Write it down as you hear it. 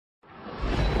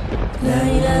لا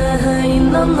إله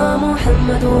إلا الله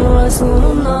محمد رسول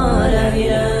الله لا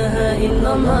إله إلا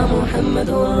الله محمد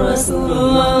رسول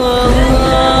الله لا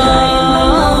إله إلا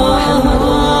الله محمد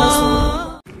رسول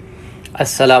الله.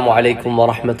 السلام علیکم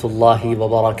ورحمۃ اللہ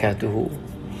وبرکاتہ.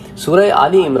 سورہ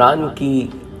آل عمران کی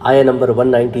آیہ نمبر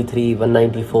 193,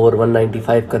 194,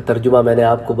 195 کا ترجمہ میں نے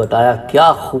آپ کو بتایا.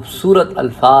 کیا خوبصورت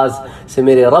الفاظ سے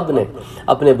میرے رب نے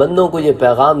اپنے بندوں کو یہ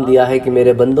پیغام دیا ہے کہ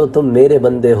میرے بندوں تم میرے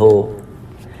بندے ہو.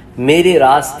 میرے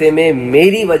راستے میں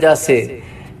میری وجہ سے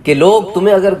کہ لوگ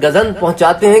تمہیں اگر گزن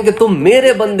پہنچاتے ہیں کہ تم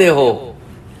میرے بندے ہو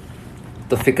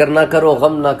تو فکر نہ کرو،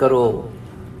 غم نہ کرو.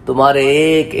 تمہارے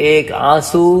ایک ایک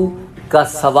آنسو کا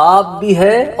ثواب بھی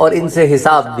ہے اور ان سے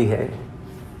حساب بھی ہے.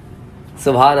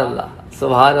 سبحان اللہ،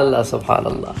 سبحان اللہ، سبحان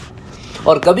اللہ.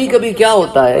 اور کبھی کبھی کیا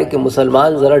ہوتا ہے کہ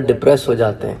مسلمان ذرا ڈپریس ہو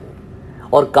جاتے ہیں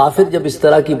اور کافر جب اس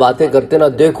طرح کی باتیں کرتے نا،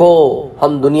 دیکھو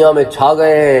ہم دنیا میں چھا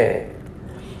گئے ہیں،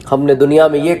 ہم نے دنیا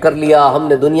میں یہ کر لیا، ہم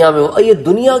نے دنیا میں یہ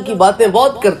دنیا کی باتیں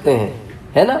بہت کرتے ہیں،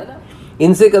 ہے نا.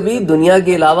 ان سے کبھی دنیا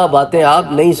کے علاوہ باتیں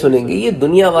آپ نہیں سنیں گے. یہ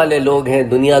دنیا والے لوگ ہیں،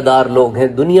 دنیا دار لوگ ہیں،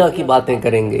 دنیا کی باتیں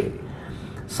کریں گے.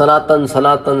 سناتن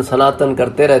سناتن سناتن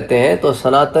کرتے رہتے ہیں. تو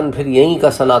سناتن پھر یہیں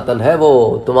کا سناتن ہے، وہ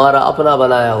تمہارا اپنا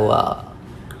بنایا ہوا.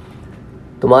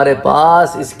 تمہارے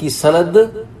پاس اس کی سند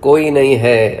کوئی نہیں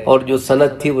ہے، اور جو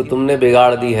سند تھی وہ تم نے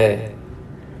بگاڑ دی ہے.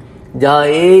 جہاں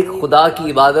ایک خدا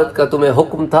کی عبادت کا تمہیں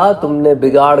حکم تھا، تم نے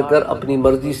بگاڑ کر اپنی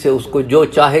مرضی سے اس کو جو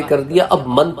چاہے کر دیا. اب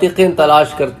منطقیں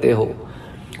تلاش کرتے ہو،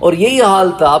 اور یہی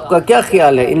حال تھا. آپ کا کیا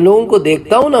خیال ہے؟ ان لوگوں کو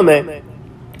دیکھتا ہوں نا میں،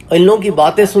 ان لوگوں کی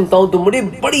باتیں سنتا ہوں تو مجھے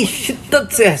بڑی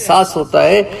شدت سے احساس ہوتا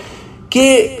ہے کہ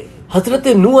حضرت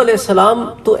نوح علیہ السلام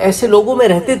تو ایسے لوگوں میں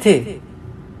رہتے تھے،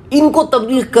 ان کو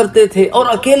تبلیغ کرتے تھے اور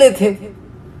اکیلے تھے.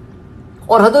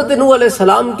 اور حضرت نوح علیہ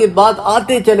السلام کے بعد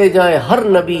آتے چلے جائیں ہر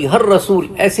نبی ہر رسول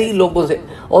ایسے ہی لوگوں سے،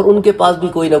 اور ان کے پاس بھی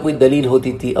کوئی نہ کوئی دلیل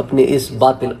ہوتی تھی اپنے اس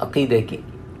باطل عقیدے کی.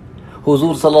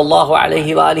 حضور صلی اللہ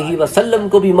علیہ وآلہ وسلم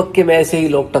کو بھی مکے میں ایسے ہی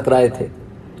لوگ ٹکرائے تھے.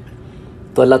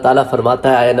 تو اللہ تعالیٰ فرماتا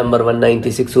ہے آیہ نمبر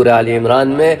 196 سورہ آل عمران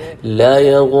میں، لا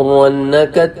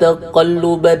يغرنك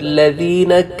تقلب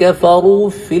الذين كفروا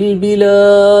في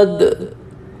البلاد.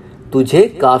 تجھے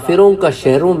کافروں کا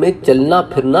شہروں میں چلنا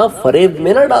پھرنا فریب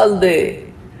میں نہ ڈال دے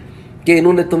کہ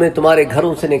انہوں نے تمہیں تمہارے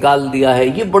گھروں سے نکال دیا ہے،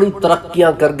 یہ بڑی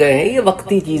ترقیاں کر گئے ہیں، یہ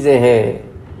وقتی چیزیں ہیں.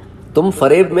 تم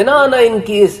فریب میں نہ آنا ان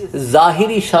کی اس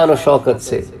ظاہری شان و شوکت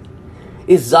سے،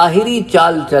 اس ظاہری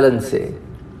چال چلن سے.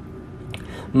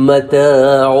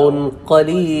 متاع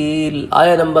قلیل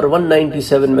آیہ نمبر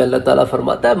 197 میں اللہ تعالیٰ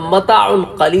فرماتا ہے متاع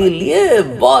قلیل، یہ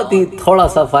بہت ہی تھوڑا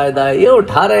سا فائدہ ہے، یہ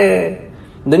اٹھا رہے ہیں.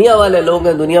 دنیا والے لوگ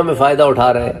ہیں، دنیا میں فائدہ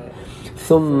اٹھا رہے ہیں.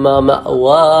 ثم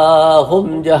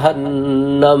مأواہم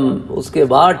جہنم، اس کے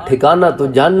بعد ٹھکانہ تو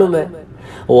جہنم ہے.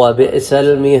 وبئس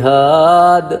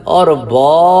المہاد، اور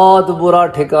بہت برا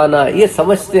ٹھکانہ. یہ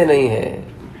سمجھتے نہیں ہیں،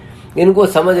 ان کو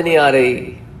سمجھ نہیں آ رہی.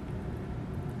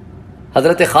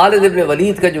 حضرت خالد ابن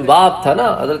ولید کا جو باپ تھا نا،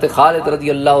 حضرت خالد رضی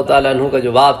اللہ تعالیٰ عنہ کا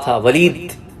جو باپ تھا،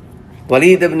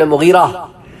 ولید ابن مغیرہ،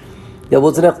 جب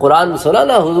اس نے قرآن سنا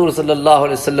نا حضور صلی اللہ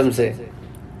علیہ وسلم سے،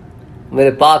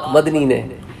 میرے پاک مدنی نے،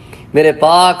 میرے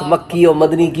پاک مکی و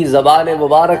مدنی کی زبان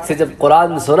مبارک سے جب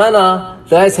قرآن سنا نا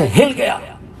تو ایسے ہل گیا.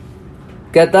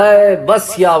 کہتا ہے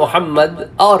بس یا محمد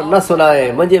اور نہ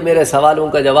سنائے، مجھے میرے سوالوں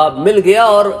کا جواب مل گیا.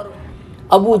 اور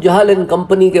ابو جہل ان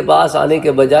کمپنی کے پاس آنے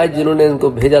کے بجائے جنہوں نے ان کو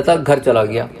بھیجا تھا گھر چلا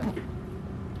گیا.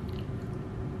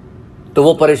 تو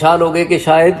وہ پریشان ہو گئے کہ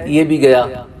شاید یہ بھی گیا.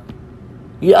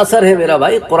 یہ اثر ہے میرا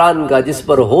بھائی قرآن کا، جس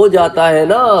پر ہو جاتا ہے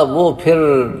نا وہ پھر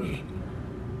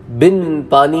بن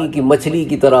پانی کی مچھلی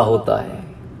کی طرح ہوتا ہے.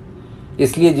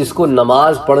 اس لیے جس کو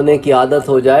نماز پڑھنے کی عادت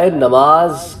ہو جائے،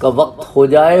 نماز کا وقت ہو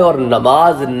جائے اور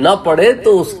نماز نہ پڑھے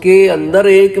تو اس کے اندر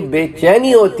ایک بے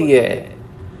چینی ہوتی ہے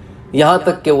یہاں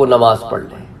تک کہ وہ نماز پڑھ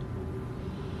لے.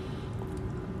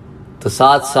 تو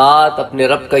ساتھ ساتھ اپنے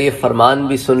رب کا یہ فرمان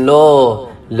بھی سن لو،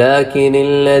 لیکن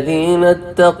الذین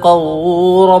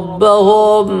اتقوا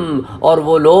ربهم، اور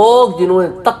وہ لوگ جنہوں نے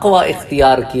تقوی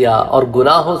اختیار کیا اور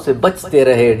گناہوں سے بچتے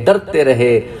رہے، ڈرتے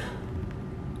رہے.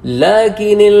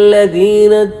 لیکن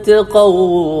الذین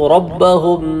اتقوا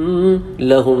ربهم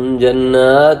لهم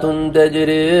جنات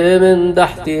تجری من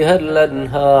تحتها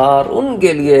الانہار، ان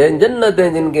کے لیے جنتیں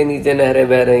جن کے نیچے نہریں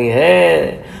بہ رہی ہیں.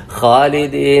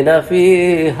 خالدین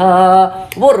فیہا،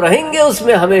 وہ رہیں گے اس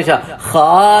میں ہمیشہ.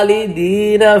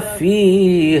 خالدین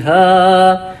فیہا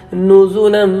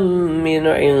نزلا من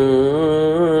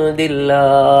عند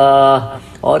اللہ،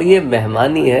 اور یہ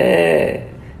مہمانی ہے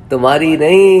تمہاری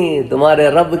نہیں، تمہارے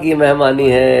رب کی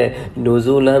مہمانی ہے.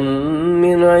 نزلا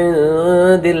من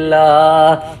عند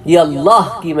اللہ، یہ اللہ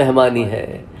کی مہمانی ہے.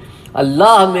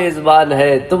 اللہ میزبان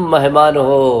ہے، تم مہمان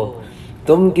ہو.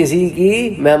 تم کسی کی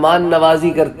مہمان نوازی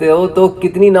کرتے ہو تو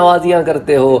کتنی نوازیاں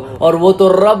کرتے ہو، اور وہ تو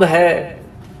رب ہے،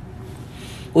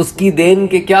 اس کی دین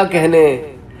کے کیا کہنے.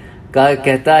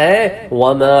 کہتا ہے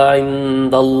وَمَا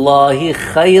عِندَ اللَّهِ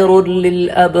خَيْرٌ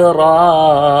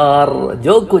لِلْأَبْرَارِ،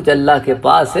 جو کچھ اللہ کے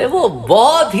پاس ہے وہ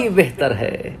بہت ہی بہتر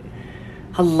ہے.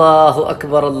 اللہ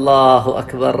اکبر، اللہ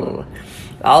اکبر.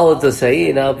 آؤ تو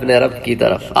صحیح نا اپنے رب کی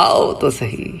طرف، آؤ تو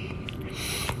صحیح.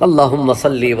 اللہم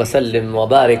صلی وسلم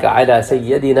وبارک علی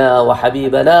سیدنا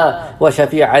وحبیبنا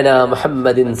وشفیعنا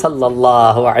محمد صلی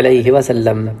اللہ علیہ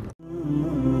وسلم.